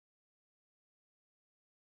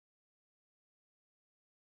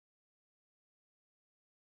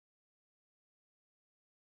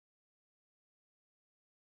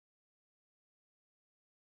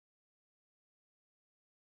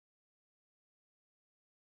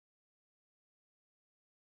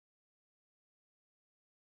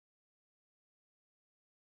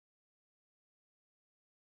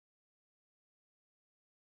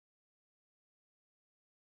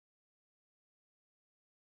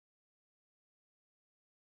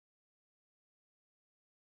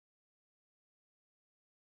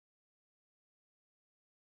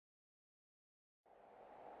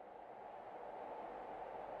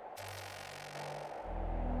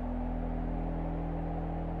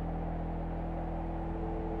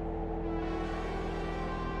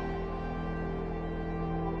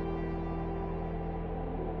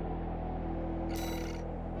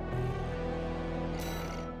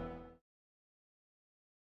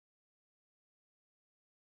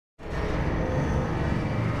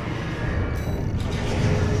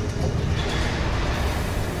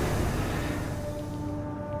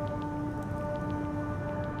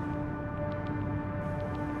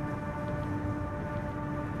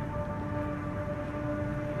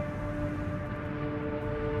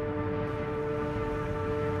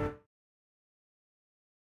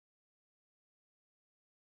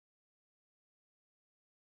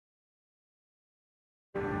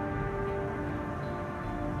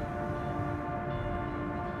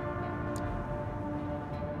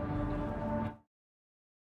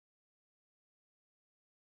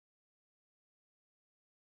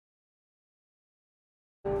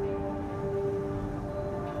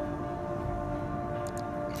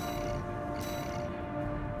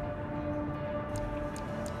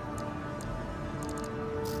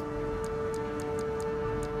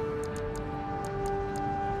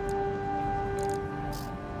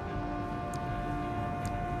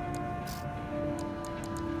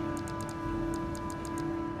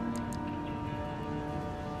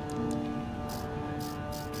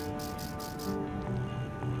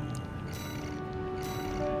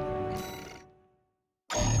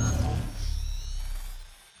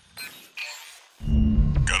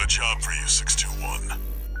job for you, 621.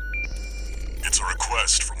 It's a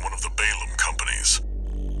request from one of the Balaam companies.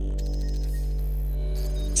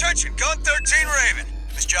 Attention, Gun 13 Raven.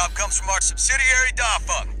 This job comes from our subsidiary,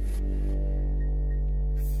 Dafeng.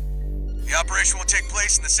 The operation will take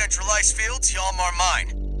place in the central ice fields, Yalmar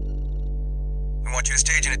Mine. We want you to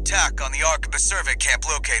stage an attack on the Arquebus survey camp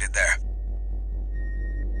located there.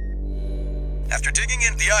 After digging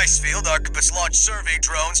into the ice field, Arquebus launched survey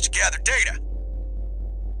drones to gather data.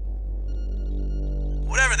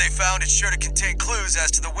 Whatever they found is sure to contain clues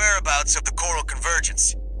as to the whereabouts of the coral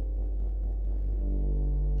convergence.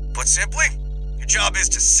 Put simply, your job is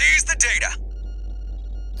to seize the data.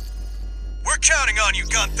 We're counting on you,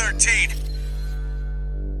 Gun 13.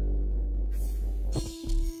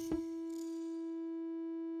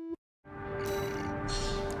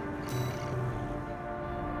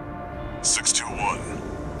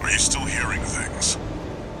 Are you still hearing things?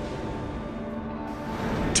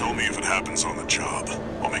 Tell me if it happens on the job.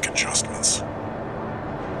 I'll make adjustments.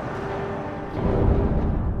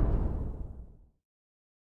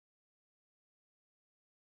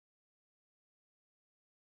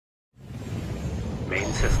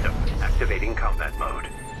 Main system activating combat mode.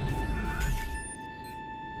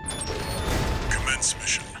 Commence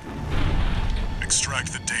mission.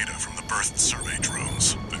 Extract the data from the birth survey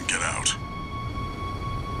drones, then get out.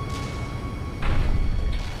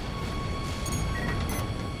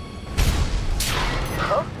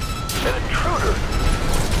 Huh? An intruder!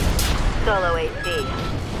 Solo AC.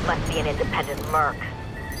 Must be an independent merc.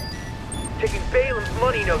 Taking Balaam's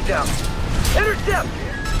money, no doubt. Intercept!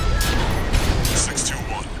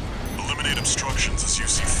 621. Eliminate obstructions as you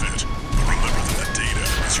see fit. But remember that the data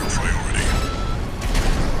is your priority.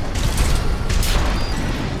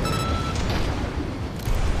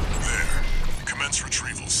 There. Commence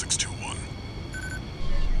retrieval, 621.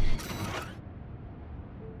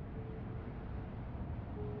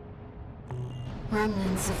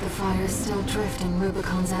 Remnants of the fire still drift in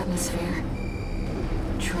Rubicon's atmosphere.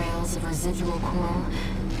 Trails of residual coral,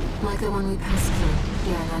 like the one we passed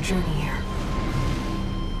through during our journey here.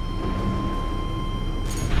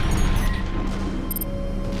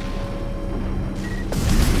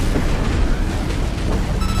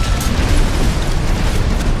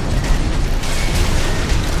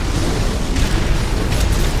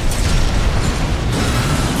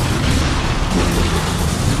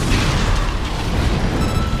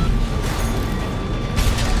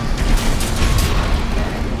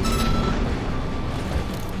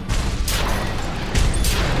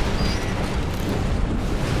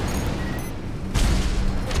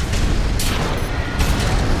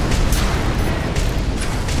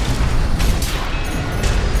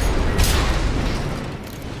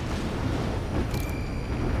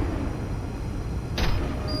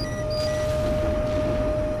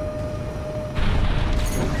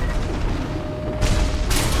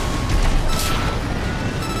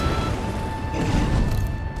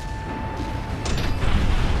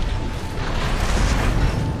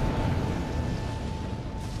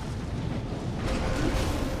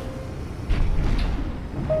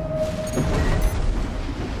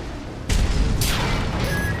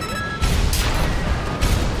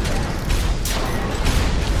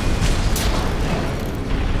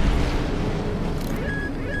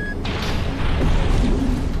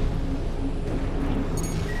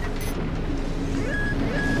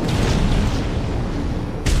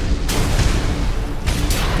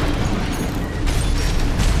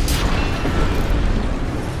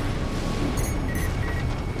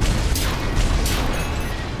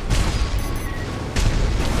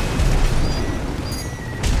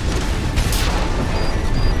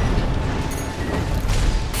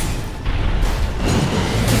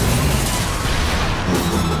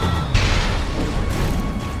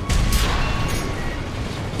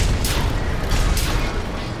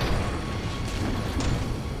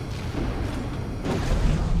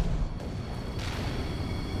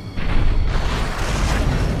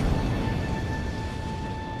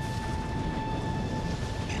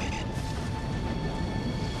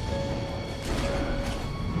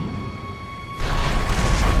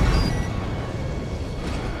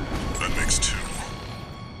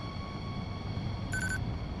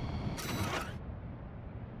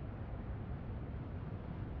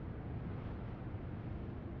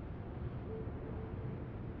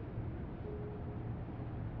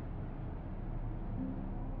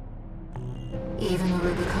 Even the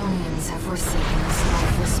Rubiconians have forsaken this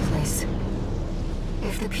lifeless place.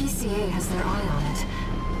 If the PCA has their eye on it,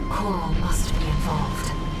 Coral must be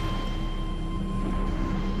involved.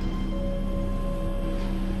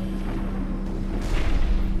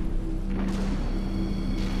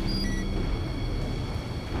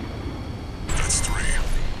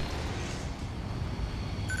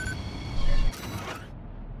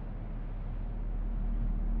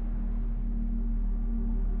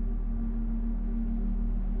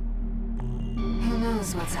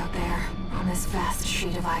 knows what's out there on this vast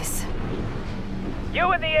sheet of ice.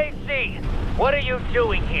 You in the AC! What are you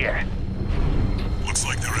doing here? Looks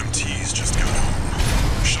like their MTs just got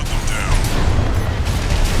home. Shut them down.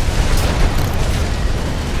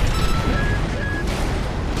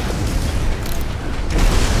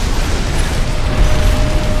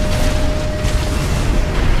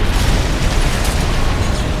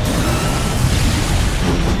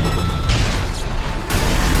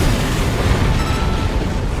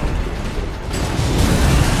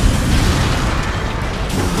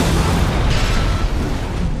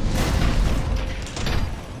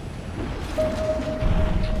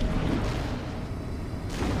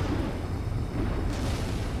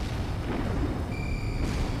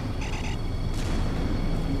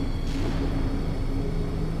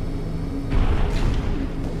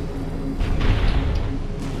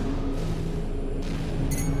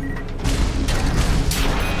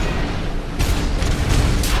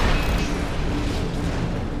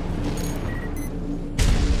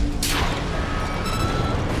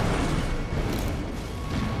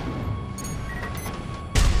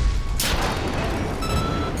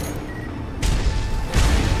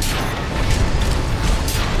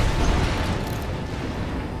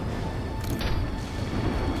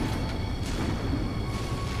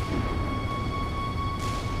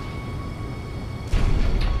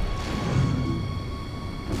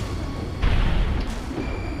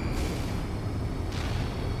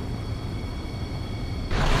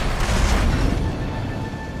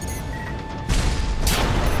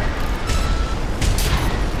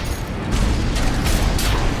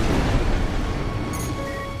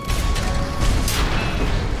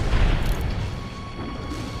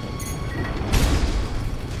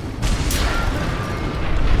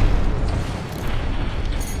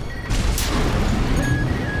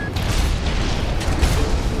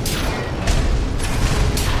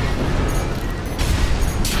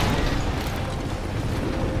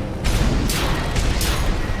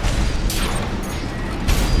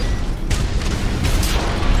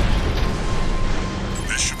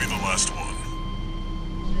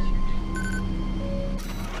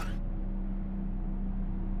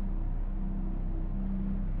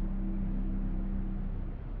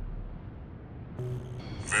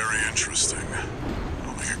 Very interesting.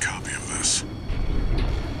 I'll make a copy of this.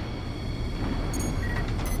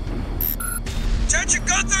 Attention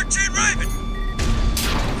Gun 13 Raven!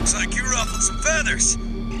 Looks like you ruffled some feathers.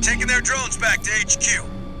 Taking their drones back to HQ.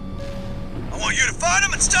 I want you to find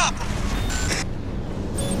them and stop them.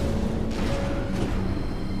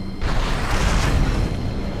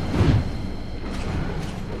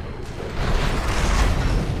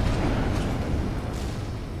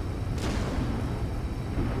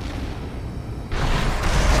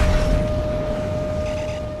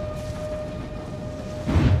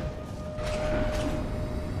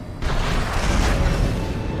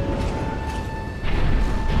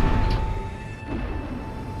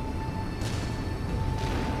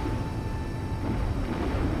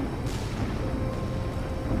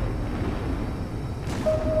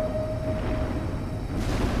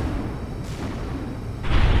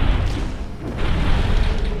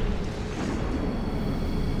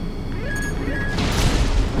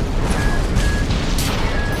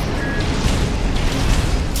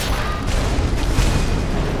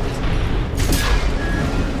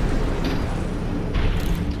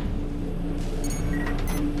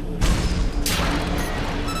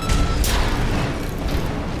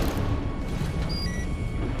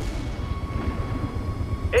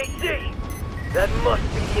 That must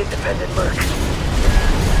be the independent merc.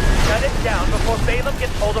 Shut it down before Balaam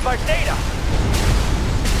gets hold of our data!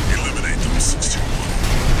 Eliminate them,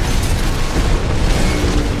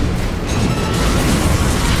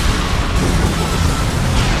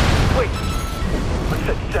 621. Wait! What's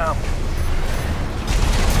that sound?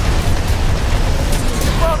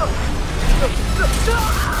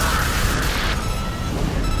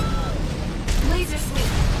 Laser sweep.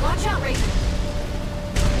 Watch out, Raven.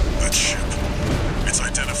 That ship. It's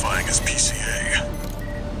identifying as PCA.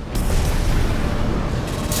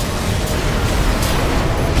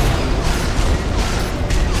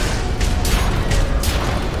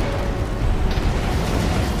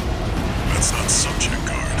 That's not subject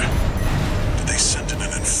guard. Did they send in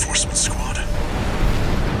an enforcement squad?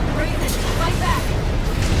 Raven, fight back.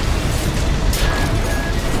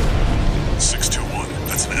 621.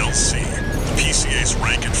 That's an LC. The PCA's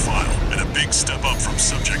rank and file, and a big step up from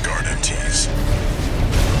subject guard MTs.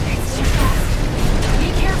 It's too fast.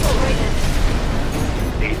 Be careful, Raven.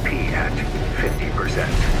 AP at 50%.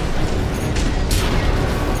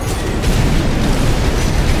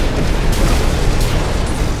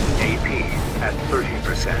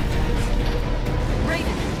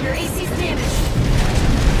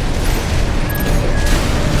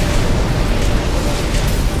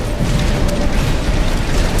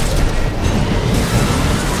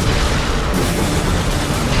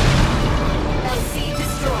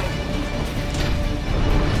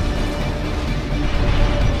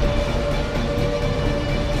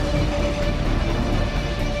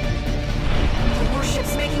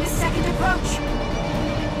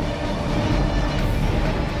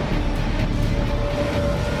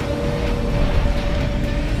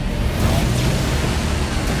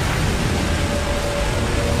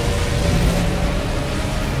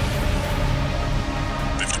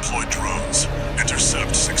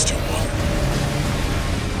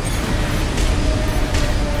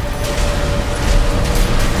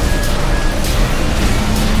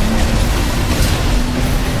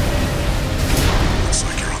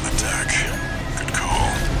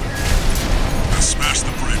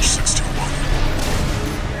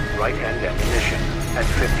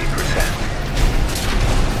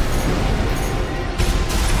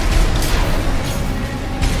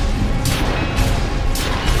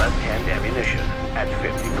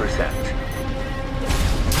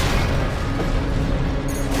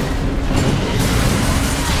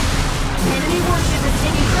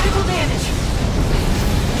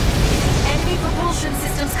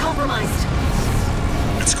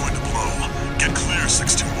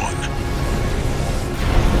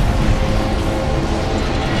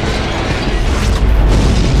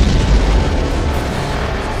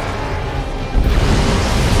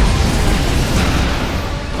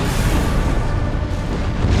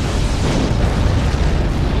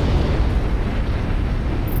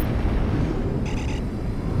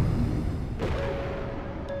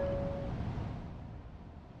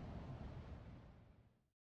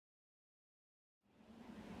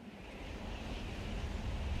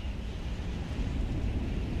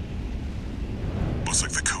 Looks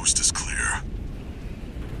like the coast is clear.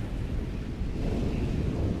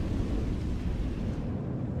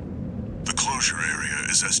 The closure area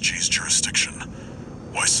is SG's jurisdiction.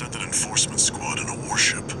 Why send an enforcement squad in a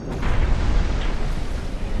warship?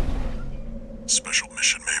 Special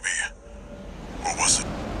mission, maybe? Or was it?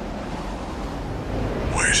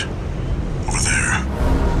 Wait. Over there.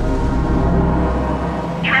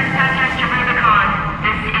 Trespassers to Rubicon,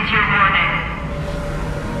 this is your warning.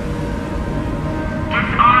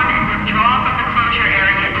 Disarm and withdraw from the closure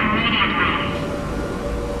area immediately.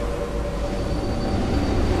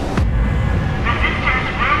 Resistance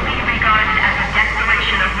will be regarded as a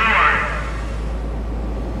declaration of war,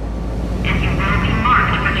 and you will be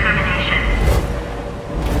marked for termination.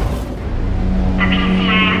 The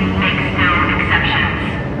PCA makes no exceptions.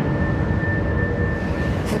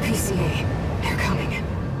 The PCA. They're coming.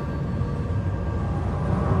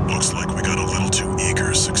 Looks like we got a little too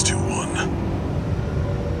eager, 621.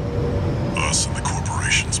 Us and the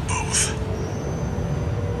corporations both.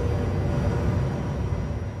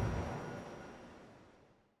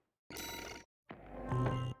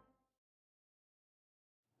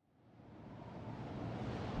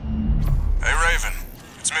 Hey, Raven.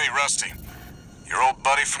 It's me, Rusty. Your old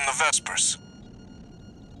buddy from the Vespers.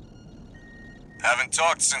 Haven't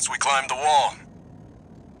talked since we climbed the wall.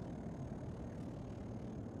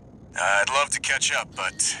 I'd love to catch up,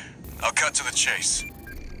 but I'll cut to the chase.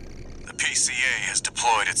 The PCA has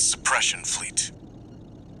deployed its suppression fleet.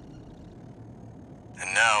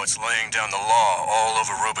 And now it's laying down the law all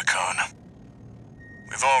over Rubicon.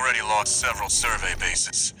 We've already lost several survey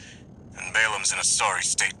bases, and Balam's in a sorry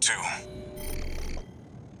state too.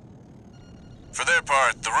 For their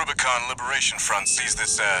part, the Rubicon Liberation Front sees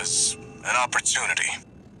this as an opportunity.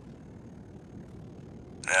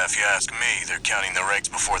 If you ask me, they're counting their eggs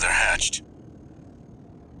before they're hatched.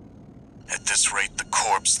 At this rate, the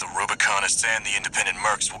Corps, the Rubiconists, and the independent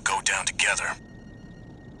mercs will go down together.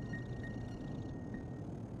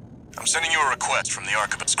 I'm sending you a request from the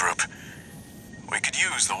Archibald's group. We could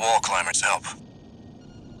use the wall climbers' help.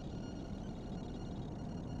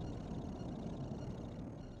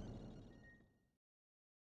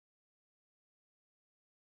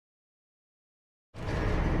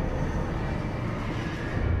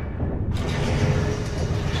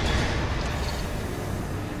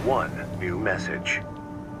 One new message.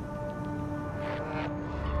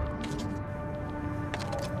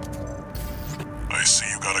 I see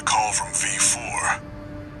you got a call from V4.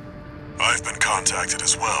 I've been contacted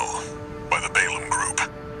as well, by the Balam group.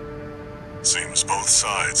 Seems both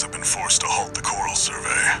sides have been forced to halt the coral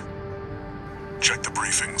survey. Check the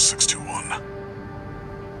briefing, 621.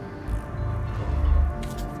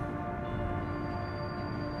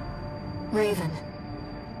 Raven.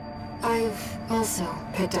 I've also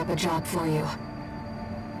picked up a job for you.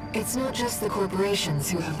 It's not just the corporations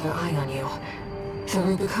who have their eye on you. The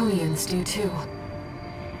Rubiconians do too.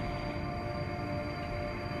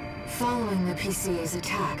 Following the PCA's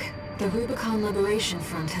attack, the Rubicon Liberation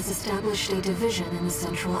Front has established a division in the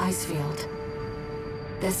Central Ice Field.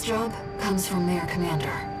 This job comes from their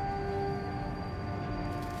commander.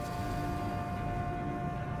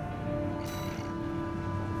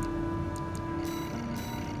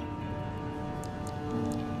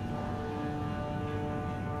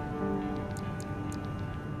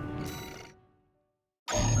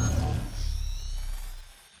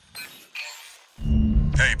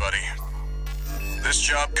 Hey, buddy. This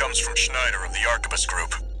job comes from Schneider of the Archibald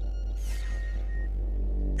group.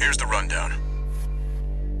 Here's the rundown.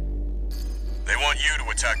 They want you to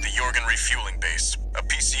attack the Jorgen refueling base, a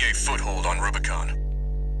PCA foothold on Rubicon.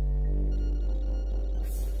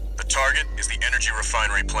 The target is the energy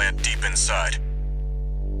refinery plant deep inside.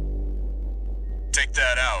 Take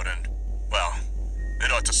that out and, well,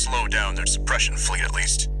 it ought to slow down their suppression fleet at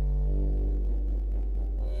least.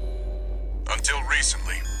 Until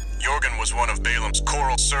recently, Jorgen was one of Balam's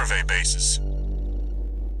coral survey bases.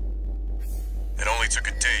 It only took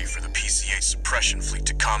a day for the PCA suppression fleet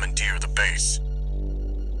to commandeer the base.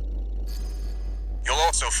 You'll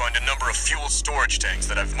also find a number of fuel storage tanks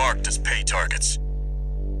that I've marked as pay targets.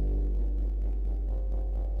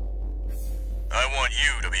 I want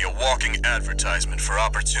you to be a walking advertisement for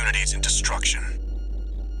opportunities in destruction.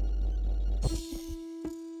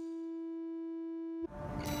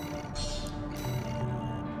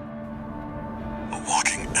 A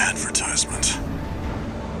walking advertisement.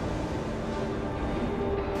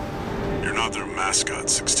 You're not their mascot,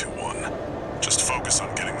 621. Just focus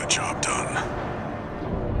on getting the job done.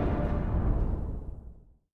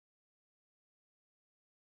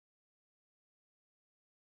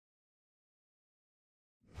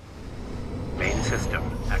 Main system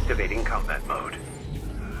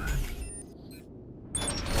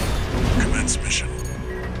defense mission.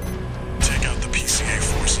 Take out the PCA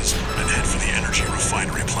forces and head for the energy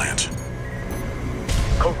refinery plant.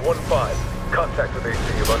 Code 1-5. Contact with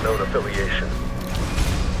AC of unknown affiliation.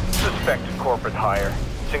 Suspected corporate hire.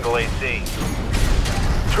 Single AC.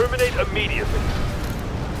 Terminate immediately.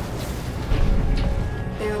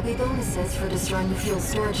 There will be bonuses for destroying the fuel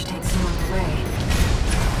storage tanks along the way.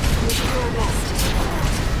 We should do our best to take them out.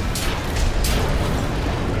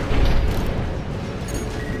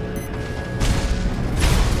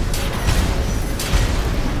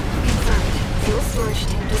 Confirmed. Fuel storage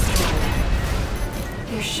tank destroyed.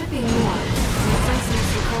 There should be more. We'll find some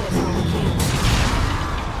extra credits while we can.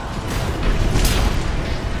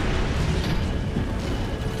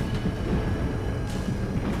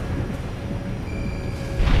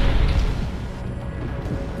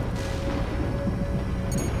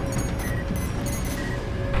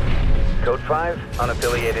 Code 5,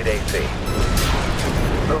 unaffiliated AC.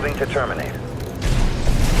 Moving to terminate. Put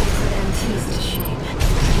MTs to shame.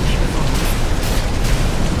 Be careful.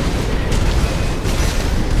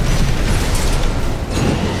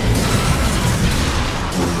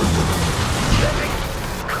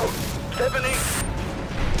 Code 70.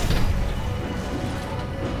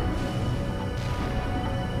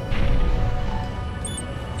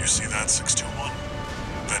 You see that, 621?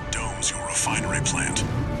 That dome's your refinery plant.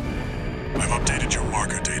 I've updated your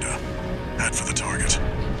marker data. Head for the target.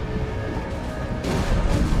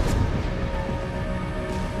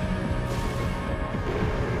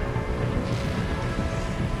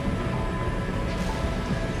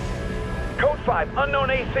 Code 5, unknown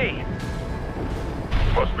AC.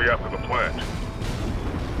 Must be after the plant.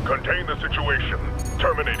 Contain the situation.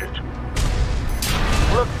 Terminate it.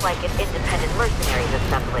 Looks like an independent mercenaries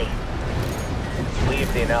assembly.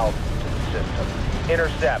 Leave the analysis system.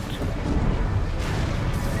 Intercept.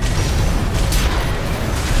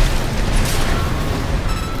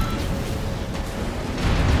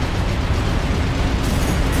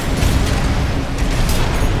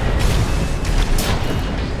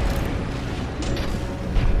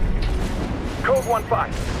 Code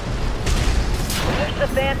 1-5. Here's the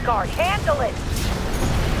Vanguard. Handle it!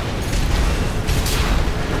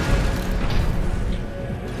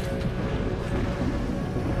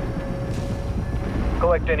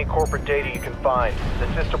 Collect any corporate data you can find. The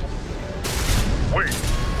system... Wait.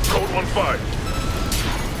 Code 1-5.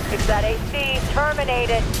 Fix that AC. Terminate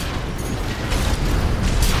it.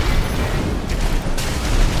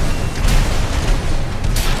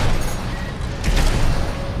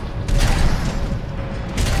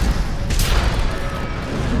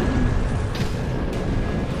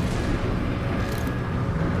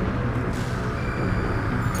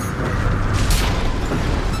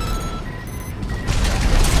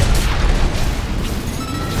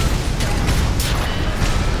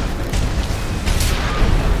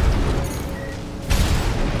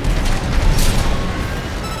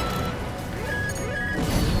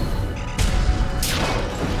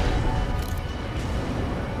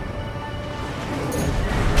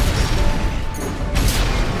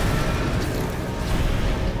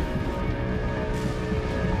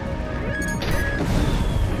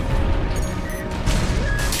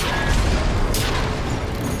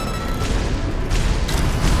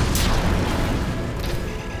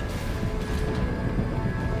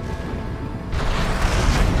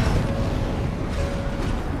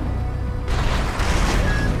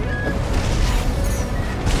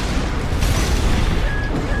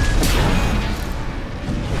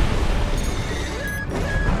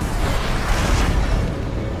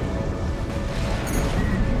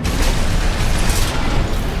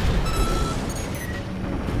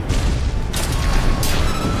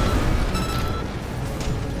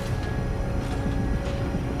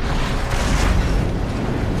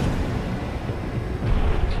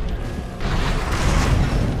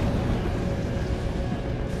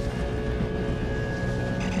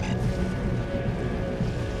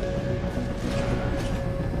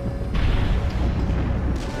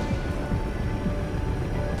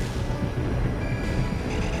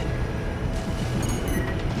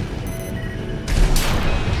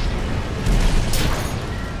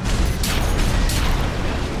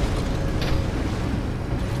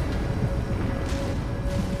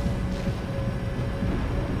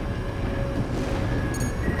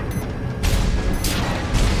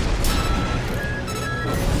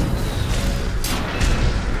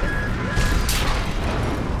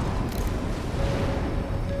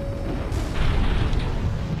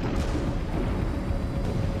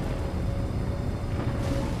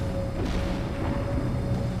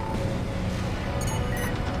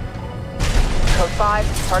 Code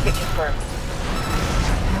 5, target confirmed.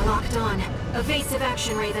 They're locked on. Evasive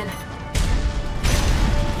action, Raven.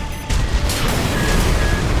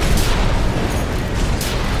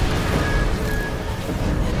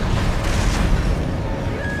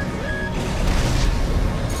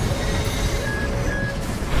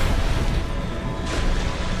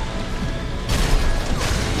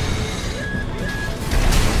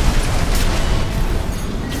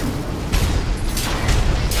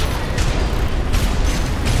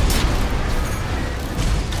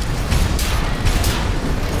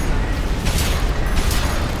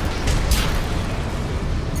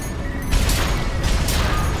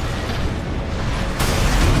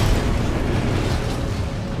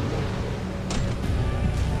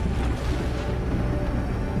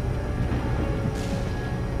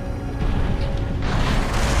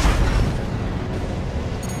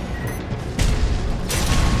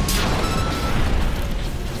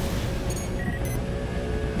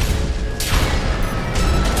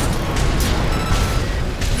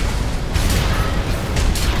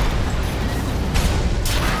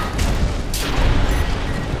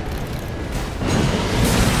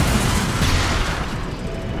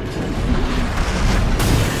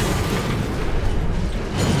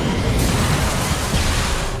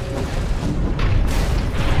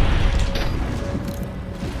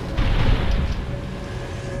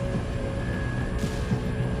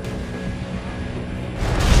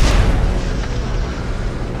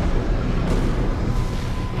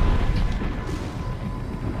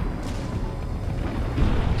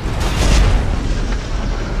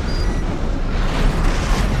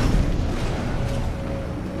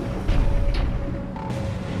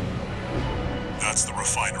 That's the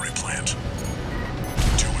refinery plant.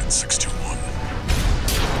 Do it, 621.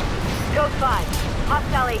 Code 5.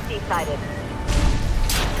 Hostile AC sighted.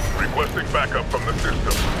 Requesting backup from the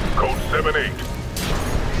system. Code 78.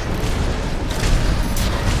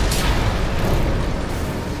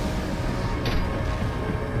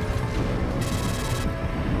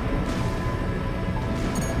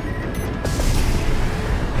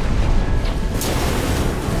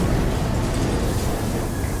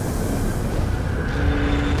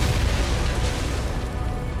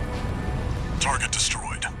 Target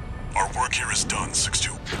destroyed. Our work here is done,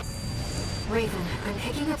 6-2. Raven, I'm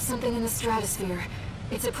picking up something in the stratosphere.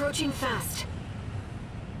 It's approaching fast.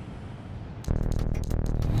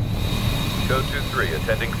 Code 2-3,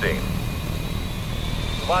 attending scene.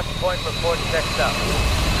 Watch point report checked out.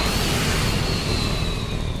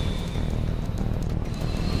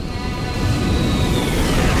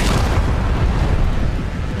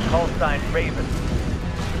 Call sign Raven.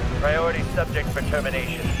 Priority subject for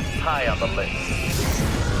termination. High on the list.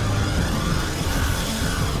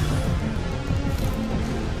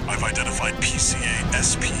 I've identified PCA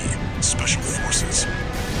SP, Special Forces.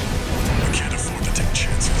 We can't afford to take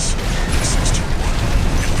chances. 621,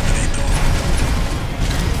 eliminate them.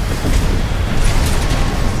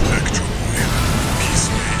 Vectroid,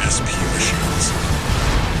 PCA SP machines.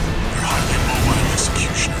 They're highly mobile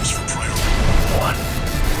executioners for priority. What?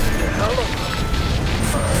 The hell?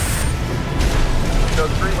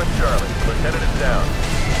 Code 3 with Charlie. Lieutenant is down.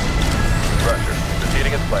 Roger.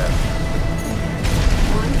 Proceeding as planned.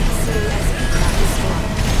 One PCA SP craft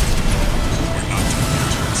destroyed. We're not done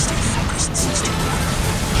yet. Stay focused, 621.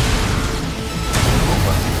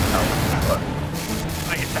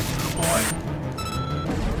 I get back to the boy.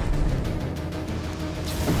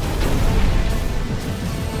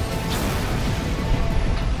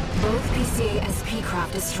 Both PCA SP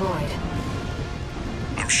craft destroyed.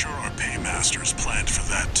 I'm sure our paymasters planned for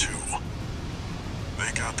that too.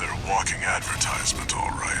 They got their walking advertisement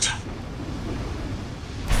all right.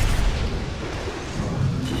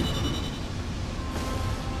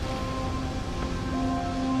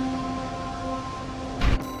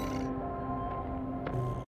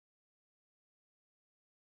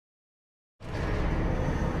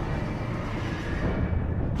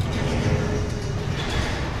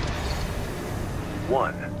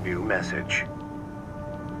 One new message.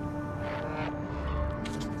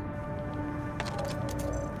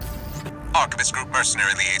 Archivist Group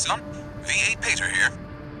Mercenary Liaison, V8 Pater here.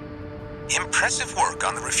 Impressive work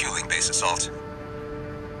on the refueling base assault.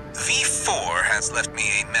 V4 has left me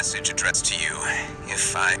a message addressed to you,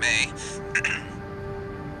 if I may.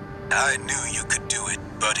 I knew you could do it,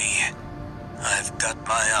 buddy. I've got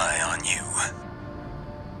my eye on you.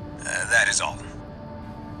 That is all.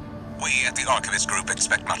 We at the Archivist Group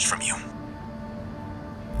expect much from you.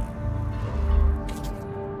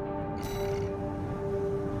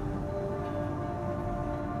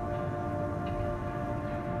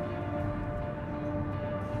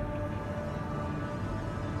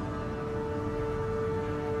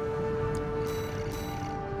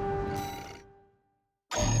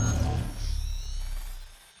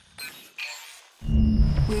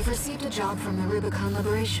 received a job from the Rubicon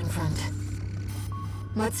Liberation Front.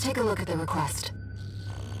 Let's take a look at the request.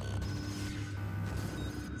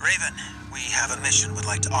 Raven, we have a mission we'd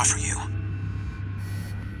like to offer you.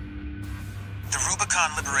 The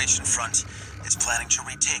Rubicon Liberation Front is planning to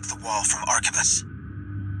retake the wall from Archivus,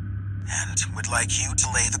 and would like you to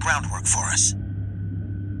lay the groundwork for us.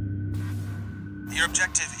 Your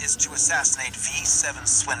objective is to assassinate V7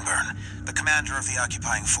 Swinburne, the commander of the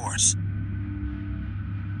occupying force.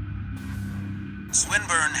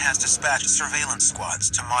 Swinburne has dispatched surveillance squads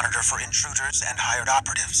to monitor for intruders and hired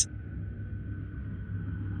operatives.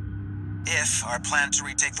 If our plan to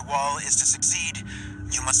retake the wall is to succeed,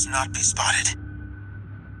 you must not be spotted.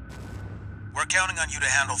 We're counting on you to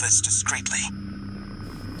handle this discreetly.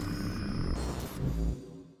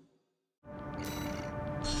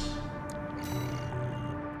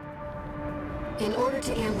 In order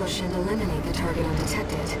to ambush and eliminate the target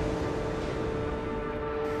undetected,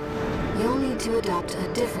 you'll need to adopt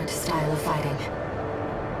a different style of fighting.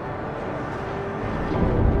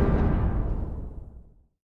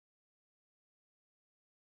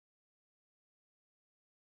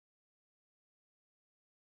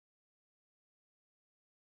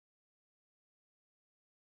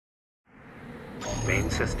 Main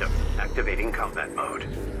system activating combat mode.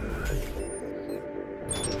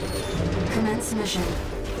 Commence mission.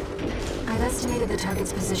 I've estimated the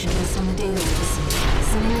target's position based on the data we've received.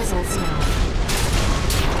 Sending results now.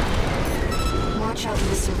 Watch out for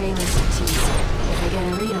the surveillance teams. If they get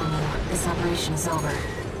a read on you, this operation is over.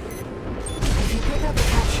 If you pick up a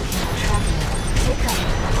capture cam tracking it, take cover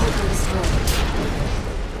or quickly destroy it.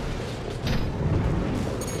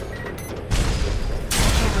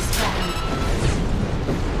 Camera's tracking.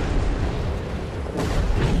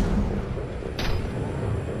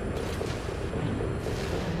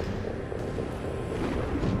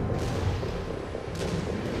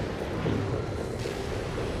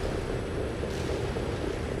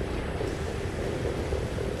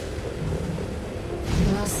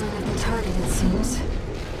 No sign of the target, it seems.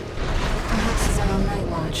 Perhaps he's out on night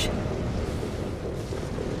watch.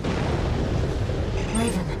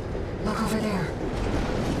 Raven, look over there.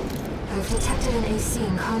 I've detected an AC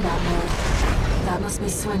in combat mode. That must be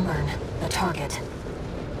Swinburne, the target.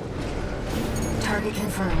 Target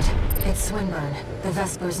confirmed. It's Swinburne, the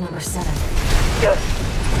Vesper's number 7.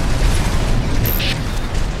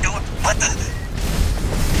 What the?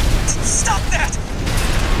 Stop that!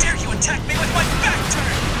 Dare you attack me with my back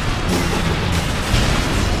turned?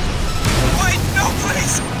 Wait, no,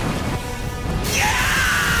 please! Yeah!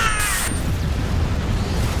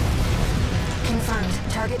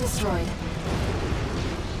 Confirmed. Target destroyed.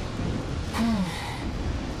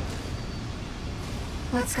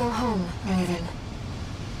 Let's go home, Raven.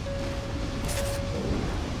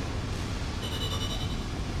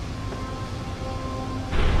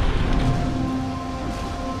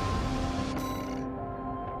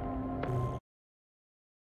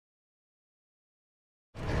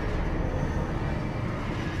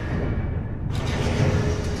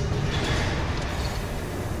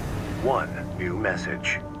 One new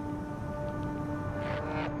message.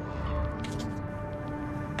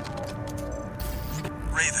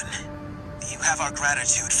 Raven, you have our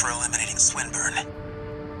gratitude for eliminating Swinburne.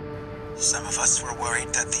 Some of us were worried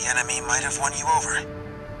that the enemy might have won you over.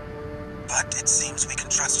 But it seems we can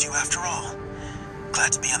trust you after all.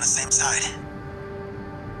 Glad to be on the same side.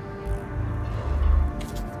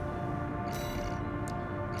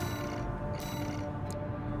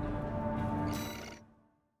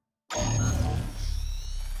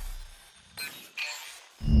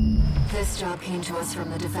 This job came to us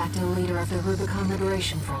from the de facto leader of the Rubicon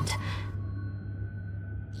Liberation Front.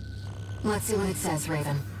 Let's see what it says,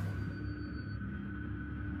 Raven.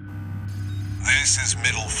 This is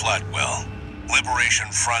Middle Flatwell,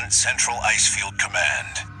 Liberation Front Central Icefield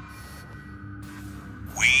Command.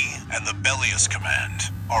 We and the Bellius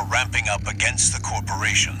Command are ramping up against the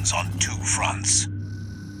corporations on 2 fronts.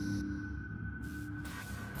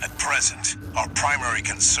 At present, our primary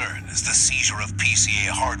concern is the seizure of PCA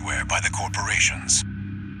hardware by the corporations.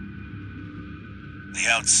 The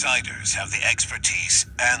outsiders have the expertise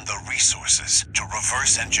and the resources to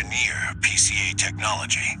reverse engineer PCA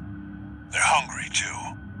technology. They're hungry,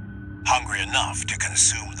 too. Hungry enough to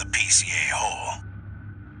consume the PCA whole.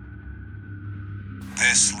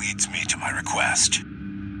 This leads me to my request.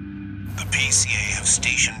 The PCA have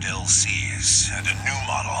stationed LCs and a new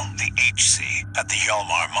model, the HC, at the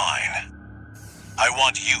Hjalmar mine. I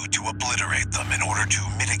want you to obliterate them in order to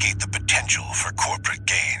mitigate the potential for corporate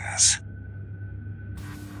gains.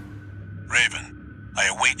 Raven, I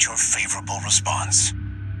await your favorable response.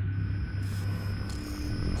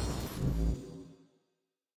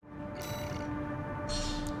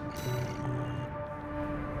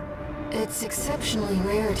 It's exceptionally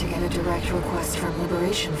rare to get a direct request from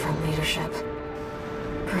Liberation Front leadership.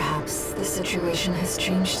 Perhaps the situation has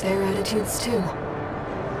changed their attitudes too.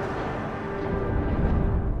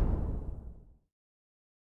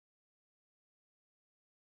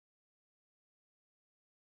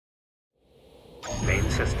 Main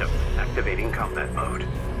system activating combat mode.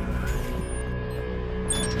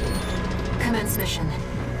 Commence mission.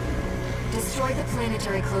 Destroy the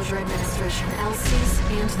Planetary Closure Administration LCs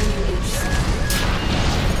and the new HC.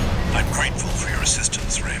 I'm grateful for your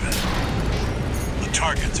assistance, Raven. The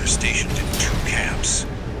targets are stationed in 2 camps.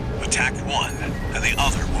 Attack one, and the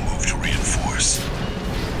other will move to reinforce.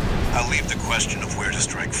 I'll leave the question of where to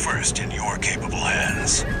strike first in your capable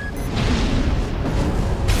hands.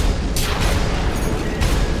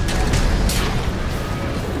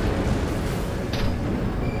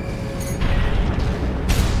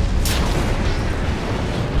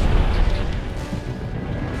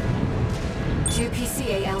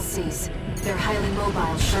 PCA LCs. They're highly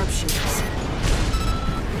mobile sharpshooters.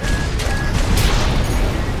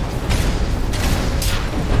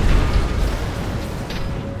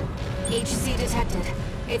 HC detected.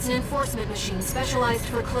 It's an enforcement machine specialized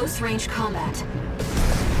for close-range combat.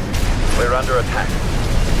 We're under attack.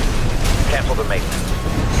 Cancel the maintenance.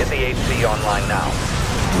 Get the HC online now.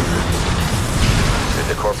 Did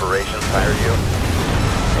the corporations hire you?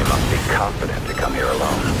 They must be confident to come here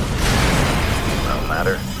alone. No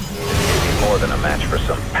matter. You'd be more than a match for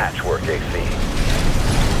some patchwork AC.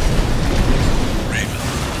 Raven,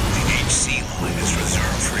 the HC line is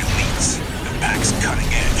reserved for elites and packs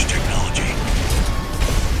cutting-edge technology.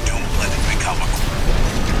 Don't let it become a...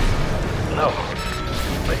 No.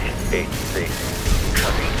 The HC.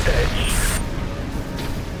 Cutting edge.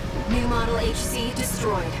 New model HC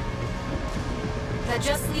destroyed. That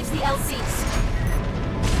just leaves the LCs.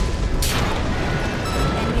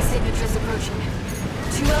 Enemy signatures approaching.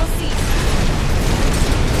 2 LCs.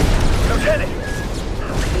 Lieutenant!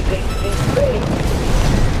 These HCs fade.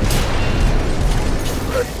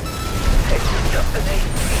 Good. Take just an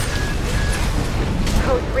HC.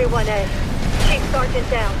 Code 31A. Chief Sergeant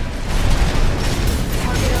down.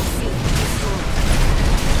 Target LC destroyed.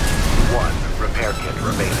 1 repair kit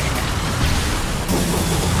remaining.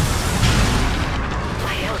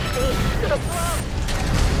 My LC to the floor.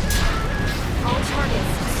 All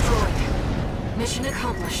targets destroyed. Mission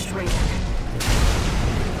accomplished, Raven.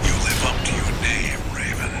 You live up to your name,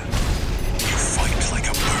 Raven. You fight like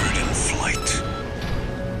a bird in flight.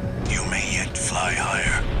 You may yet fly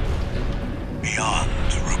higher. Beyond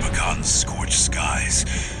Rubicon's scorched skies,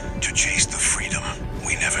 to chase the freedom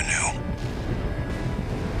we never knew.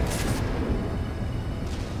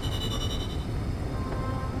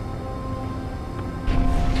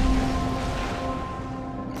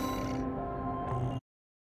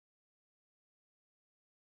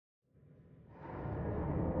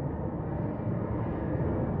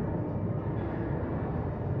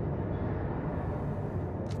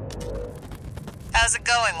 How's it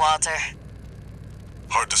going, Walter?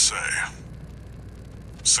 Hard to say.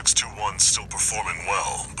 621's still performing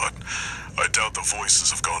well, but I doubt the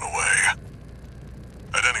voices have gone away.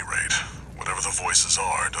 At any rate, whatever the voices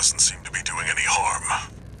are doesn't seem to be doing any harm.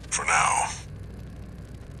 For now.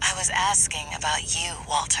 I was asking about you,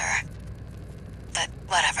 Walter. But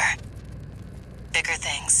whatever. Bigger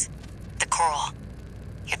things. The coral.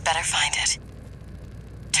 You'd better find it.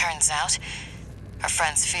 Turns out, our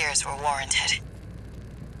friend's fears were warranted.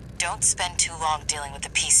 Don't spend too long dealing with the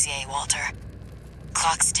PCA, Walter.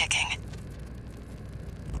 Clock's ticking.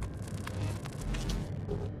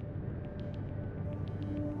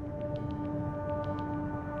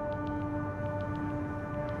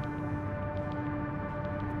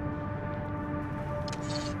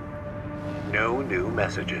 No new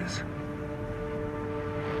messages.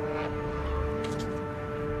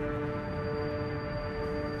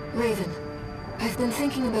 Raven, I've been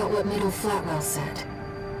thinking about what Middle Flatwell said.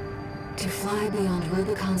 To fly beyond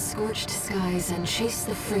Rubicon's scorched skies and chase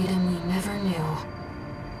the freedom we never knew.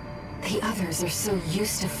 The others are so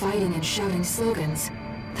used to fighting and shouting slogans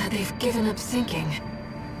that they've given up thinking.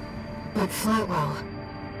 But Flatwell,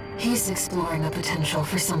 he's exploring the potential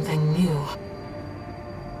for something new.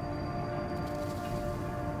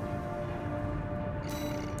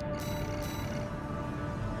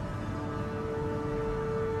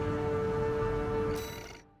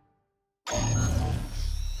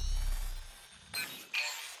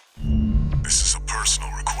 This is a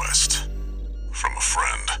personal request. From a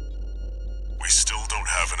friend. We still don't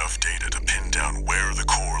have enough data to pin down where the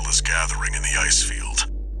coral is gathering in the ice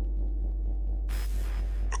field.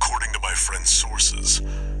 According to my friend's sources,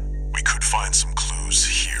 we could find some clues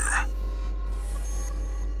here.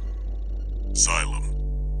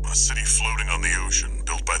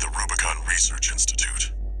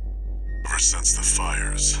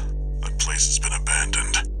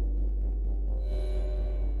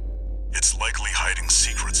 It's likely hiding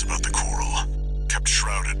secrets about the coral, kept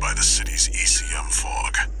shrouded by the city's ECM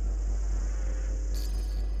fog.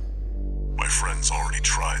 My friends already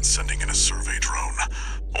tried sending in a survey drone,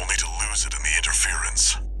 only to lose it in the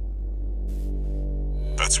interference.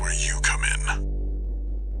 That's where you come in.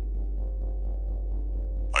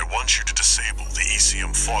 I want you to disable the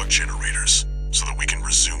ECM fog generators so that we can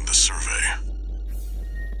resume the survey.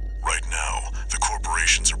 Right now, the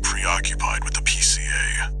corporations are preoccupied with the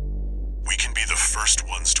PCA. We can be the first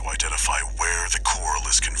ones to identify where the coral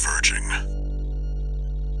is converging.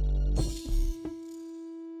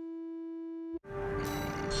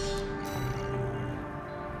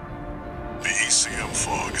 The ECM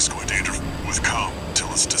fog is going to interfere with comm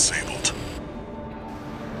until it's disabled.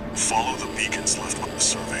 Follow the beacons left with the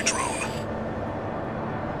survey drone.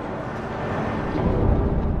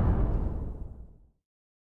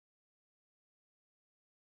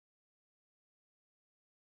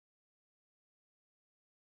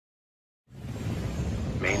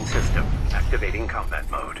 Main system activating combat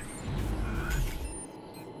mode.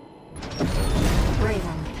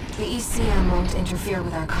 Raven, the ECM won't interfere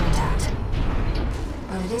with our contact.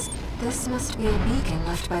 But this must be a beacon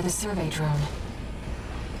left by the survey drone.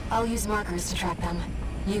 I'll use markers to track them.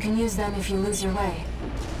 You can use them if you lose your way.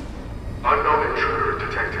 Unknown intruder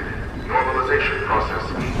detected. Normalization process.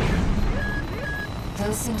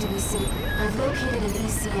 Those seem to be city. I've located an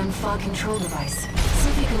ECM fog control device. See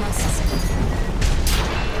if you can access it.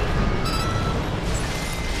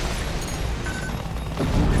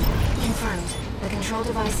 Confirmed. The control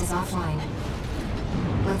device is offline.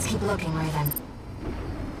 Let's keep looking, Raven.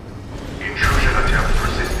 Intrusion attempt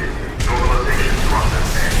persisting. Normalization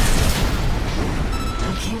process end. I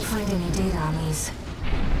can't find any data on these.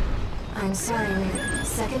 I'm sorry, Raven.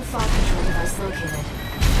 Second fog control device located.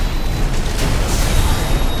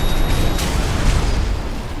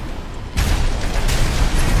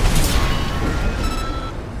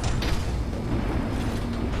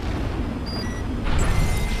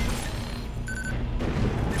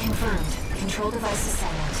 Control device is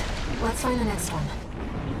silent. Let's find the next one.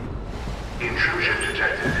 Intrusion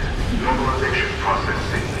detected. Normalization process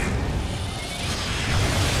syncing.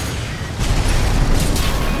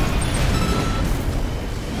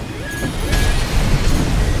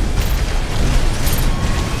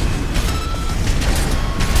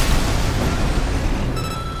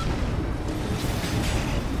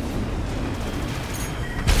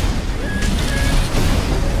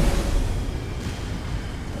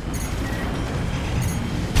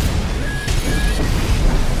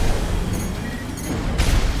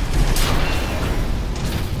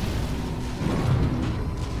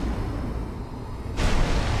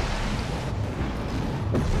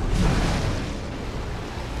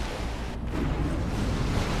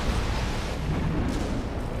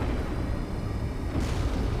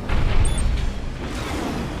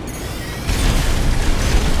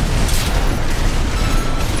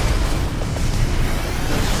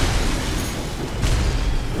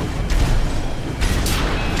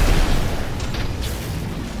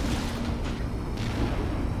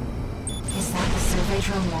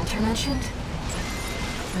 Walter mentioned?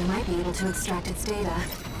 We might be able to extract its data.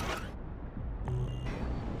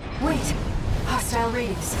 Wait! Hostile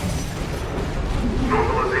radius.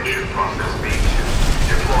 Normalization process beat.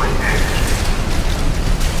 Deploying edge.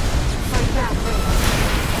 Fight back, Raven.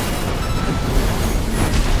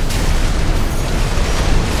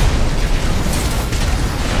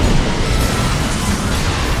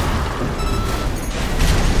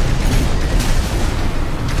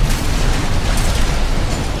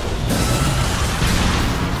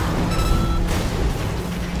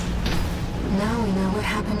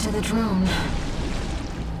 Drone.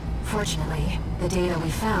 Fortunately, the data we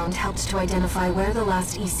found helped to identify where the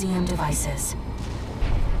last ECM device is.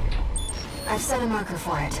 I've set a marker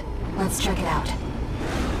for it. Let's check it out.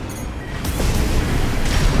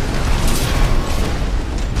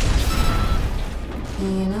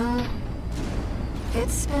 You know,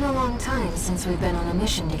 it's been a long time since we've been on a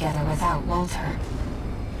mission together without Walter.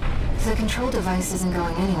 The control device isn't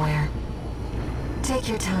going anywhere. Take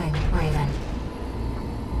your time, Raven.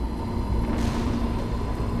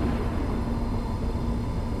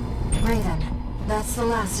 Raven, that's the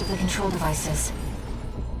last of the control devices.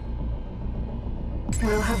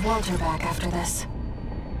 We'll have Walter back after this.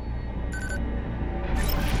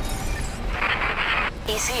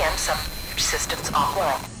 ECM systems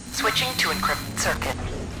offline. Switching to encrypted circuit.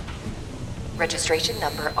 Registration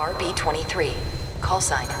number RB23. Call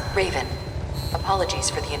sign Raven. Apologies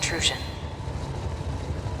for the intrusion.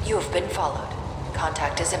 You have been followed.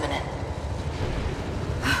 Contact is imminent.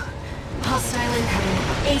 Hostile incoming.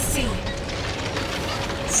 AC.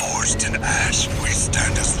 Scorched in ash, we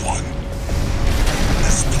stand as one.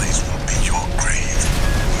 This place will be your grave,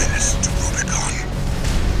 menace to Rubicon.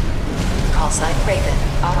 Call sign Raven,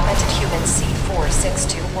 augmented human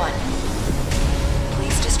C4621.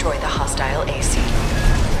 Please destroy the hostile AC. A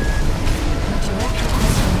direct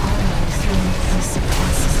request from Army through the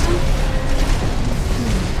support system?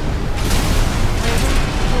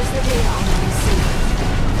 Here's the data on AC.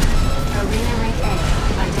 Arena Rank A,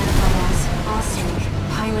 identified as Ostrich,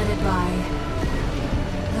 piloted by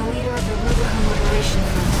the leader of the Rubicon Liberation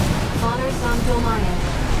Front, Father Thumdolmayan.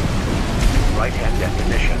 Right-hand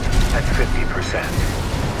ammunition at 50%.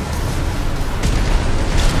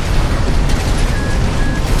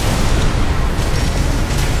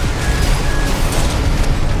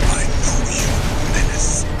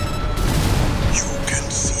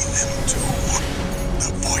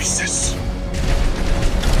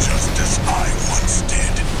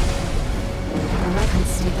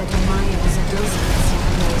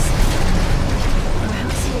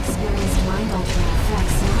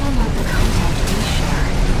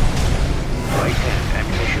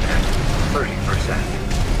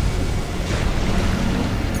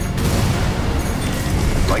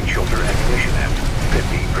 Right shoulder ammunition at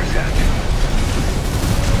 50%.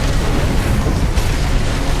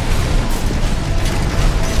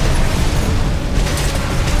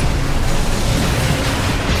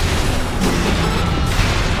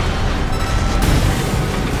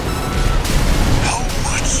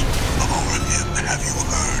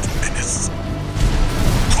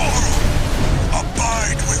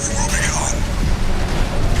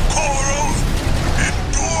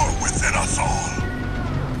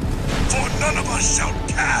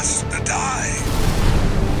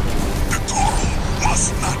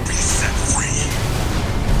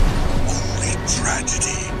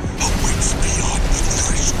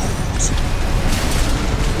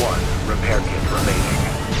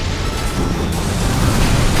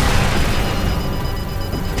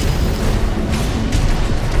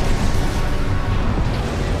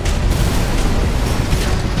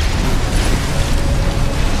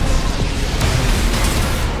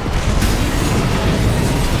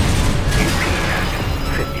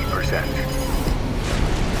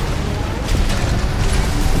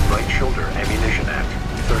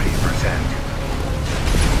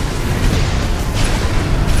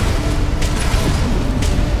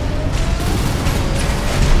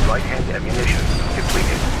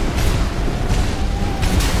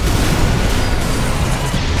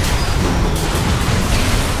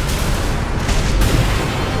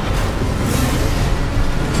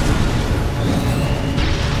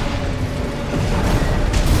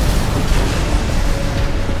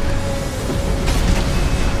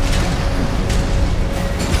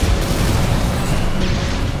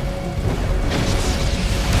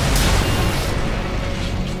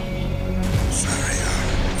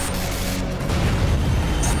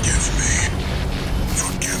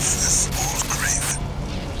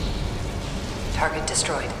 Target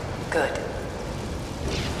destroyed. Good.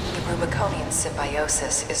 The Rubiconian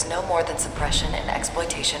symbiosis is no more than suppression and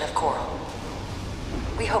exploitation of coral.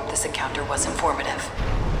 We hope this encounter was informative.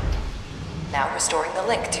 Now restoring the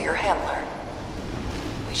link to your handler.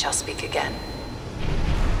 We shall speak again.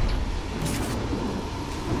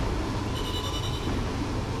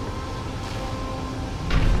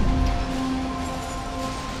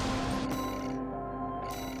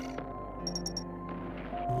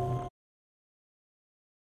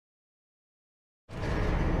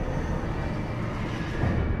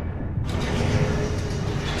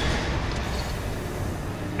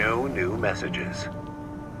 No new messages.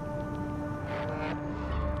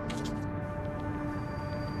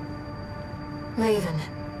 Raven,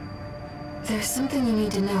 there's something you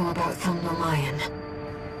need to know about Thumdolmayan.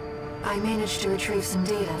 I managed to retrieve some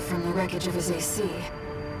data from the wreckage of his AC.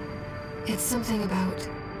 It's something about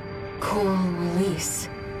coral release.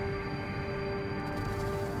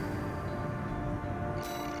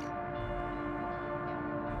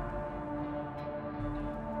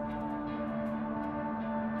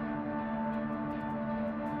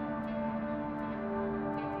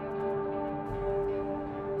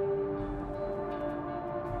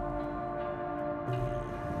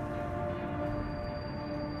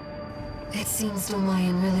 It seems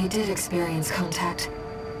Dolmayan really did experience contact,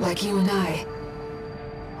 like you and I.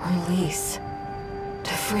 Release.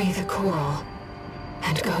 To free the coral,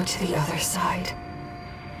 and go to the other side.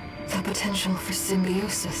 The potential for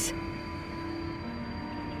symbiosis.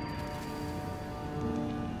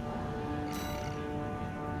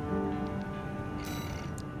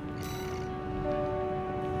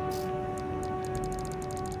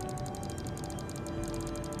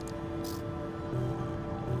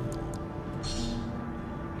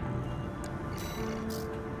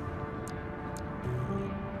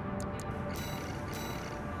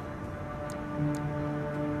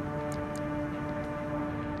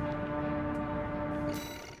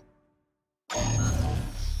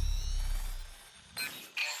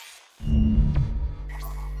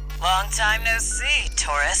 Long time no see,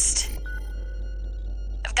 tourist.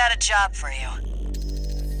 I've got a job for you.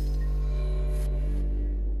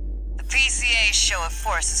 The PCA's show of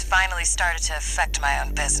force has finally started to affect my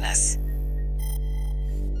own business.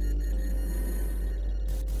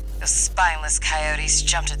 Those spineless coyotes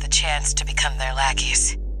jumped at the chance to become their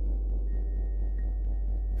lackeys.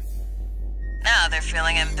 Now they're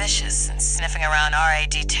feeling ambitious and sniffing around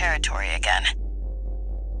RAD territory again.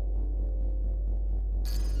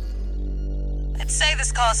 I'd say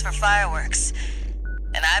this calls for fireworks,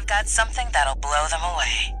 and I've got something that'll blow them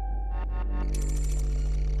away.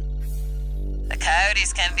 The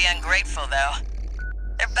coyotes can be ungrateful, though.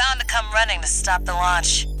 They're bound to come running to stop the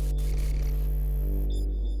launch.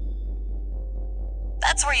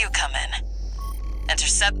 That's where you come in.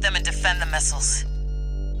 Intercept them and defend the missiles.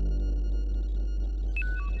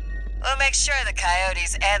 We'll make sure the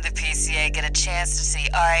coyotes and the PCA get a chance to see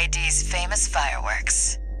RAD's famous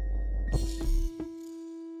fireworks.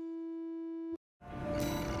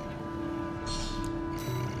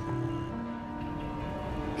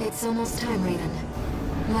 It's almost time, Raven.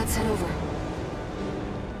 Let's head over.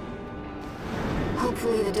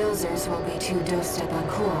 Hopefully the dozers won't be too dosed up on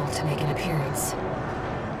coral to make an appearance.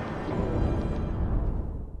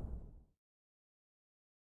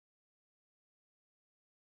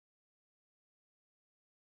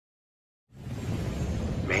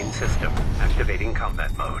 Main system activating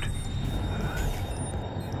combat mode.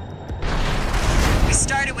 We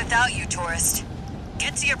started without you, tourist.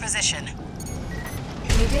 Get to your position.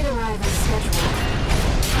 We did arrive as scheduled.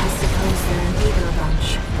 I suppose they're an eager bunch.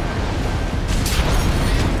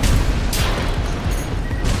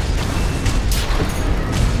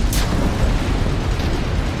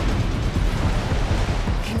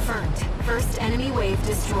 Confirmed. First enemy wave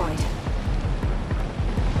destroyed.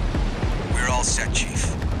 We're all set,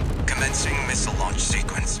 Chief. Commencing missile launch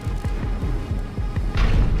sequence.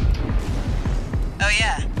 Oh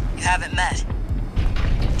yeah, you haven't met.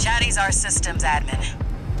 Chatty's our systems admin.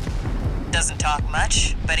 Doesn't talk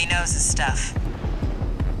much, but he knows his stuff.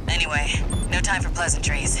 Anyway, no time for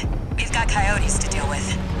pleasantries. We've got coyotes to deal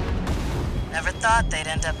with. Never thought they'd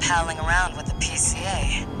end up palling around with the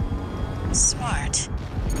PCA. Smart,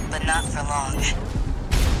 but not for long.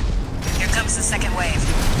 Here comes the second wave.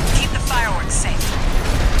 Keep the fireworks safe.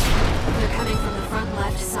 They're coming from the front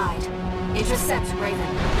left side. Intercept,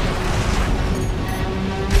 Raven.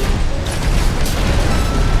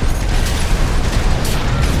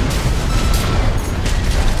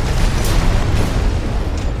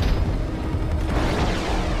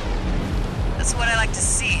 That's what I like to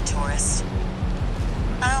see, tourist.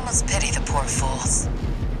 I almost pity the poor fools.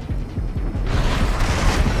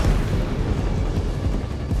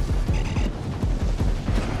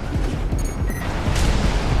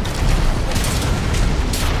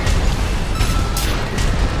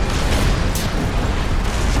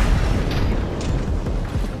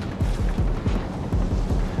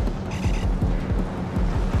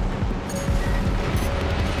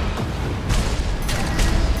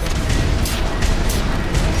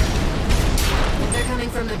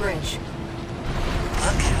 From the bridge.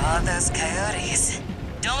 Look at all those coyotes.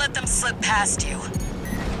 Don't let them slip past you.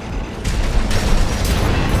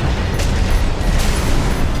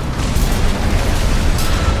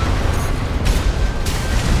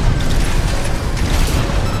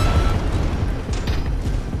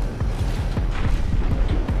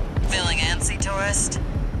 Feeling antsy, tourist?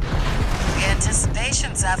 The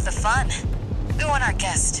anticipation's half the fun. We want our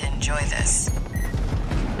guests to enjoy this.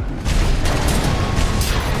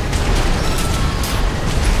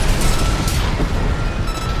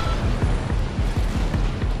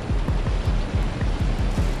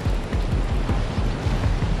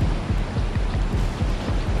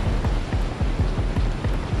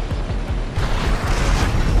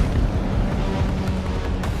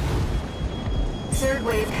 Third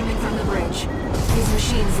wave coming from the bridge. These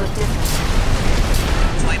machines look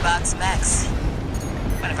different. Toy Box Mechs.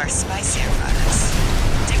 One of our spicier products.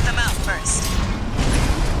 Take them out first.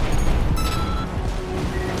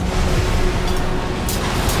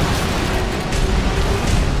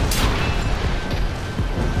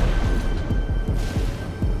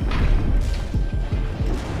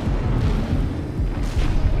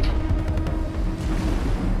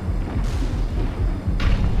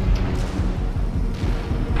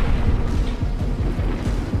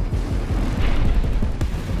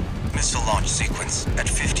 Missile launch sequence at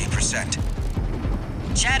 50%.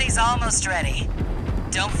 Chatty's almost ready.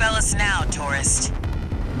 Don't fail us now, tourist.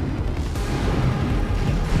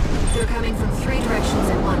 They're coming from 3 directions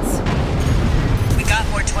at once. We got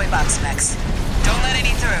more Toy Box Mechs. Don't let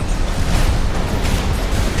any through.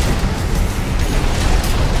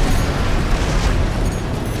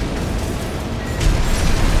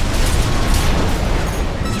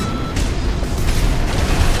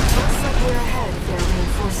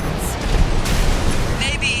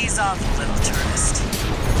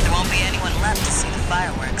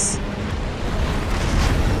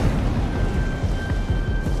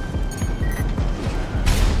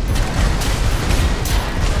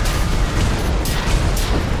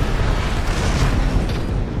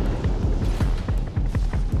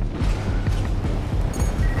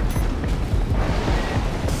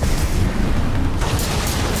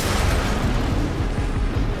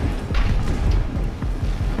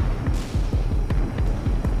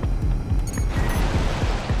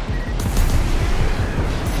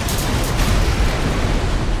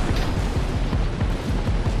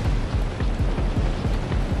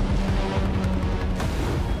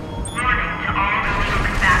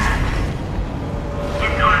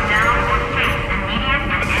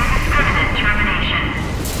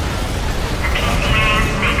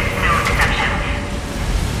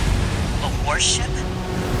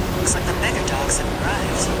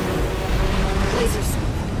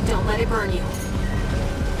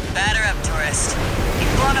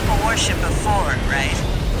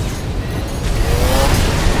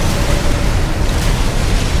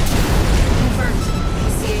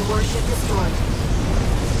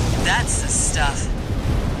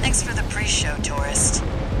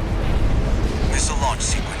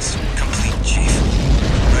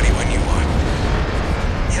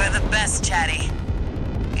 best, Chatty.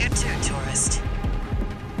 You too, tourist.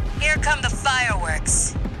 Here come the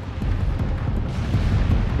fireworks.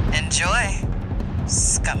 Enjoy,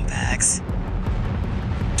 scumbags.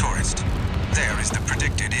 Tourist, there is the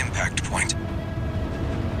predicted impact point.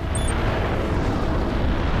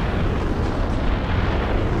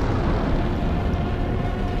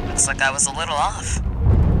 Looks like I was a little off.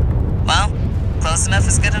 Well, close enough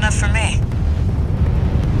is good enough for me.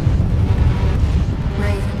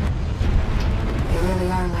 Raven, they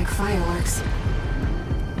really are like fireworks.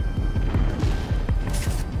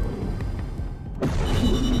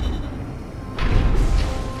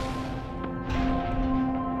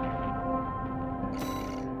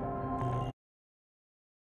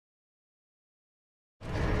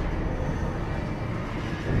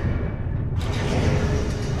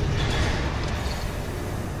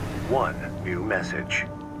 One new message.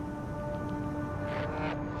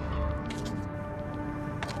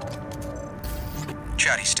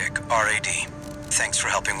 Chatty Stick, RAD. Thanks for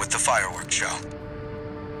helping with the fireworks show.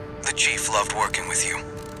 The Chief loved working with you,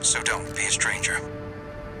 so don't be a stranger.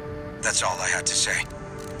 That's all I had to say.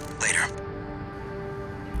 Later.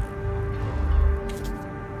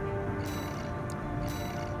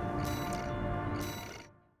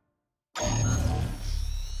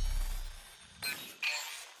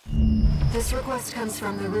 This request comes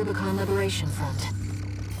from the Rubicon Liberation Front.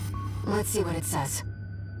 Let's see what it says.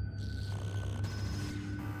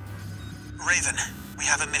 Raven, we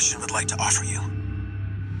have a mission we'd like to offer you.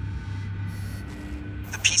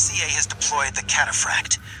 The PCA has deployed the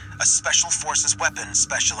Cataphract, a special forces weapon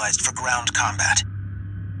specialized for ground combat.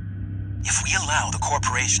 If we allow the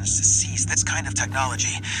corporations to seize this kind of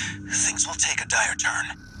technology, things will take a dire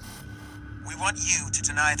turn. We want you to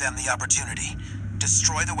deny them the opportunity.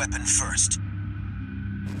 Destroy the weapon first.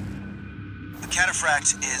 The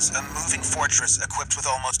Cataphract is a moving fortress equipped with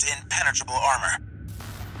almost impenetrable armor.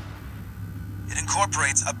 It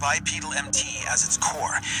incorporates a bipedal MT as its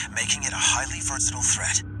core, making it a highly versatile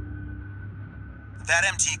threat. That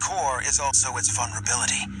MT core is also its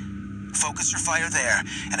vulnerability. Focus your fire there,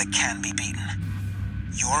 and it can be beaten.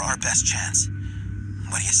 You're our best chance.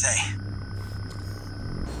 What do you say?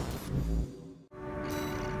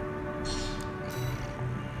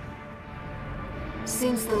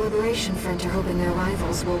 Seems the Liberation Front are hoping their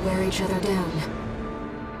rivals will wear each other down.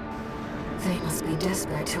 They must be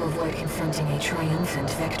desperate to avoid confronting a triumphant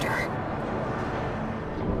victor.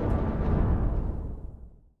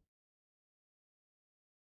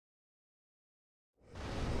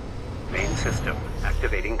 Main system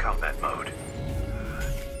activating combat mode.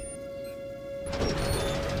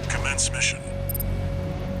 Commence mission.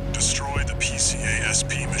 Destroy the PCA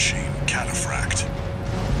SP machine, Cataphract.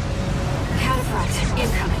 Cataphract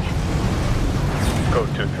incoming. Code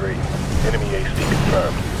 2-3. Enemy AC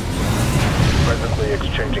confirmed. Presently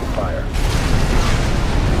exchanging fire.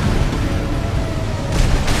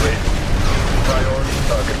 Raven, priority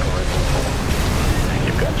target for removal.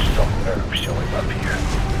 You've got some nerve showing up here.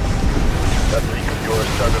 That leak of yours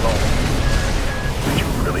started all. Did you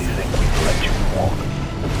really think we'd let you walk?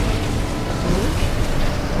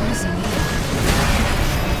 What does he mean?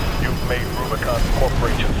 You've made Rubicon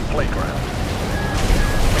Corporation's playground.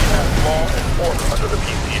 We have law and order under the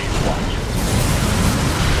PCA's watch.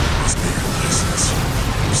 Must be your license.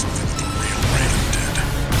 Something that the real Raven did.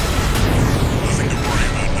 Nothing to worry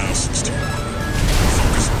about now, 61.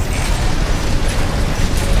 Focus on the battle.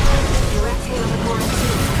 Direct hit on the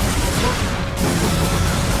quarantine.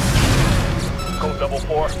 Code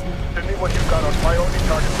 4. Send me what you've got on priority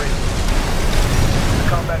target Raven. The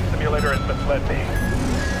combat simulator has misled me.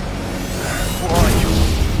 Who are you?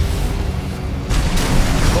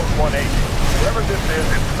 Code 1-8. Whoever this is,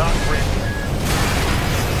 it's not Raven.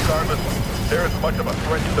 Regardless, they're as much of a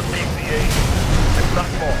threat to the PCA, if not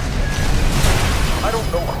more. I don't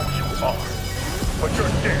know who you are, but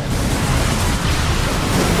you're dead.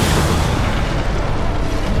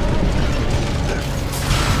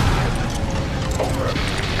 Over.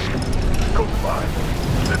 Code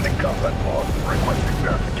 5. Sending combat log requesting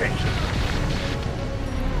verification.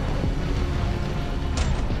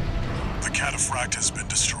 The Cataphract has been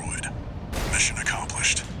destroyed. Mission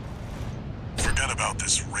accomplished. Forget about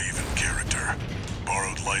this Raven character.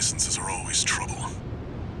 Borrowed licenses are always trouble.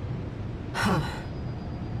 Huh.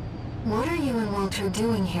 What are you and Walter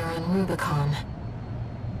doing here on Rubicon?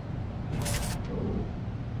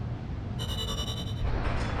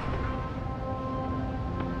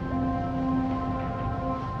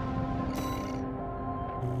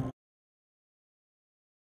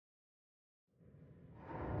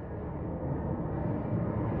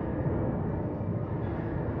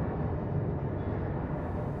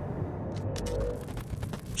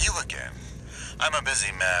 You again. I'm a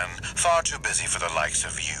busy man, far too busy for the likes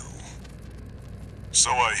of you. So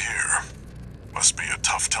I hear. Must be a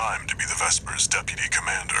tough time to be the Vesper's deputy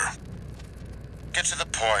commander. Get to the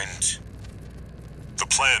point. The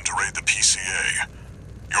plan to raid the PCA.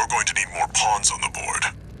 You're going to need more pawns on the board.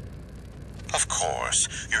 Of course.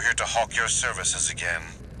 You're here to hawk your services again.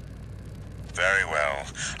 Very well.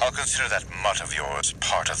 I'll consider that mutt of yours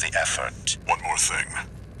part of the effort. One more thing.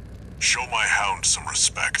 Show my hound some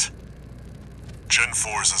respect. Gen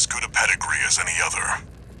 4's as good a pedigree as any other.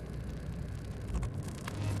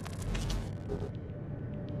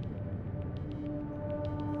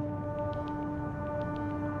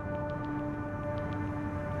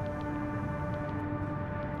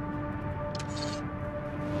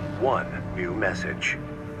 One new message.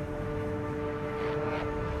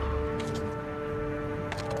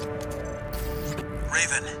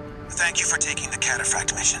 Raven, thank you for taking the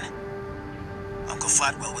cataphract mission. Uncle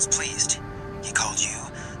Flatwell was pleased. He called you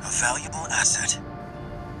a valuable asset.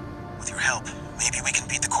 With your help, maybe we can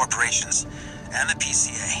beat the corporations and the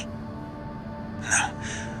PCA. No,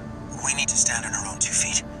 we need to stand on our own 2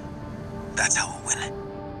 feet. That's how we'll win.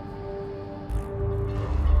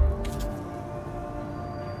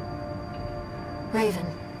 Raven,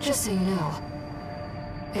 just so you know,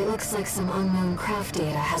 it looks like some unknown craft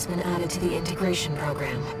data has been added to the integration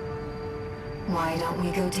program. Why don't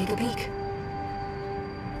we go take a peek?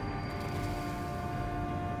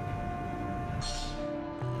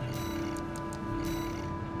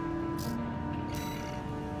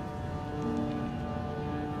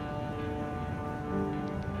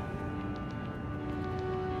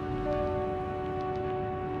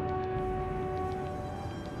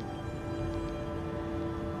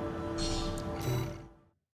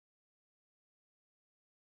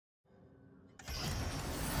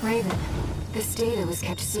 Raven, this data was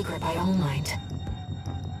kept secret by All Might.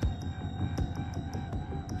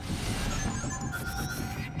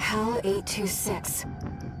 HAL 826.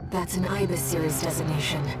 That's an IBIS series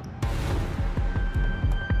designation.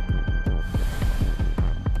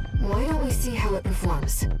 Why don't we see how it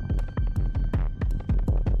performs?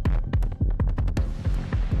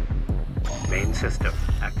 Main system,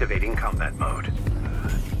 activating combat mode.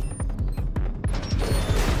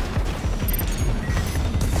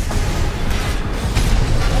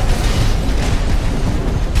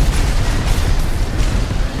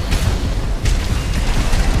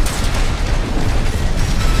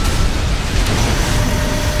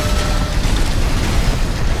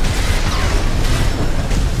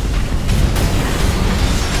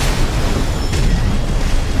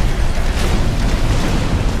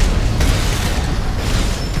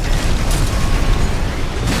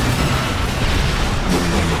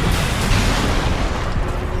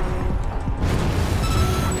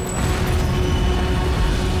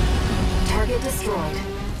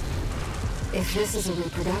 If this is a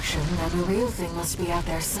reproduction, then the real thing must be out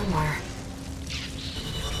there somewhere.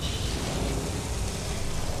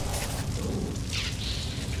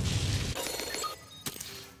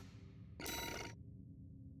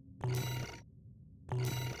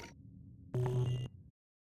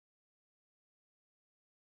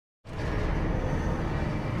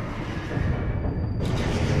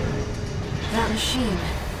 That machine,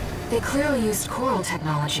 they clearly used coral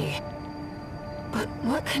technology. But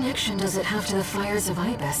what connection does it have to the fires of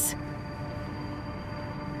Ibis?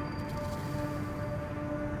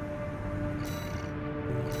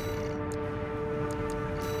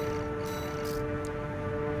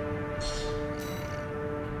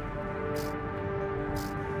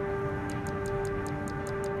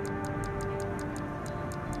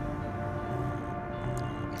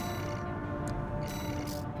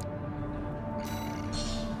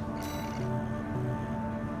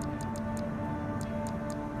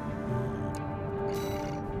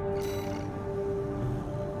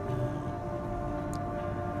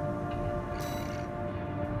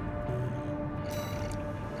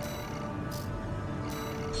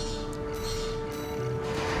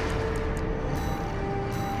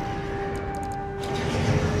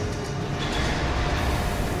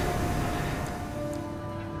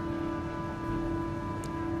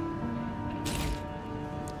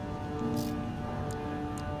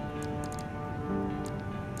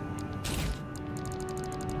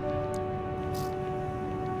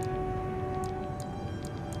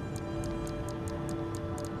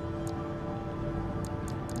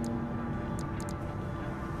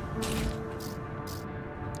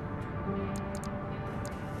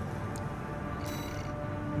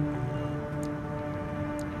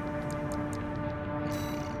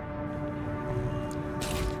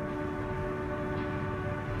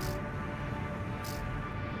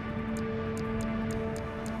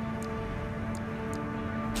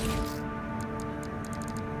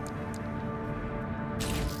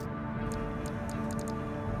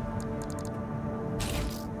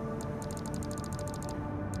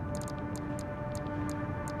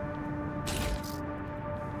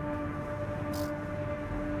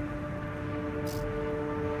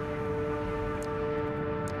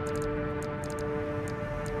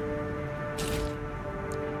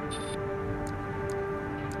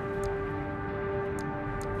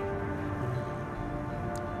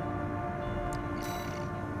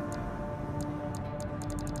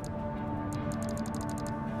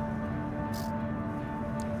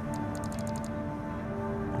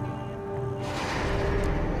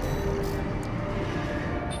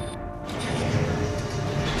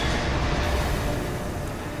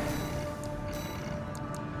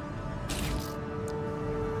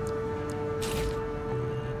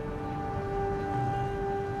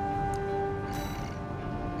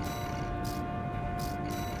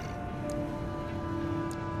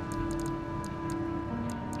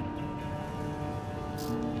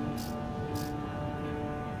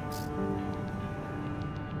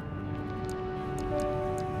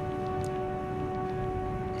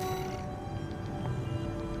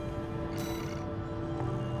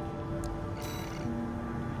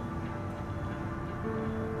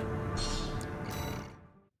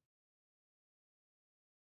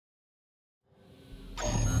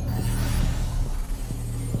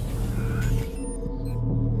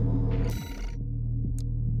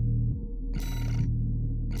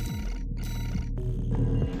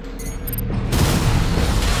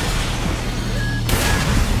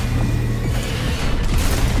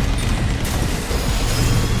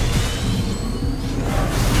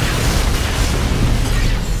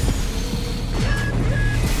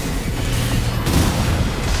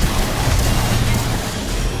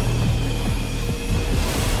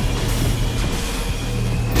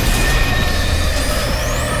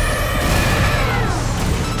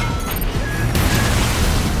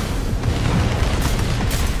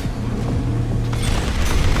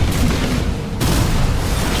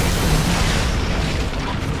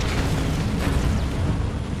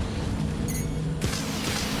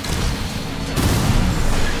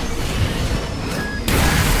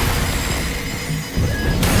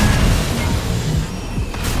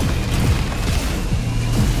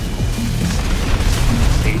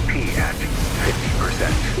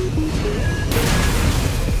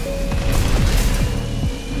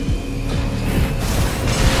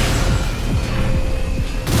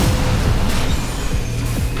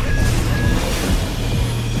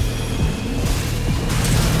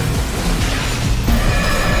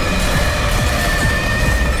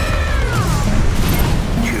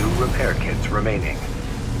 repair kits remaining.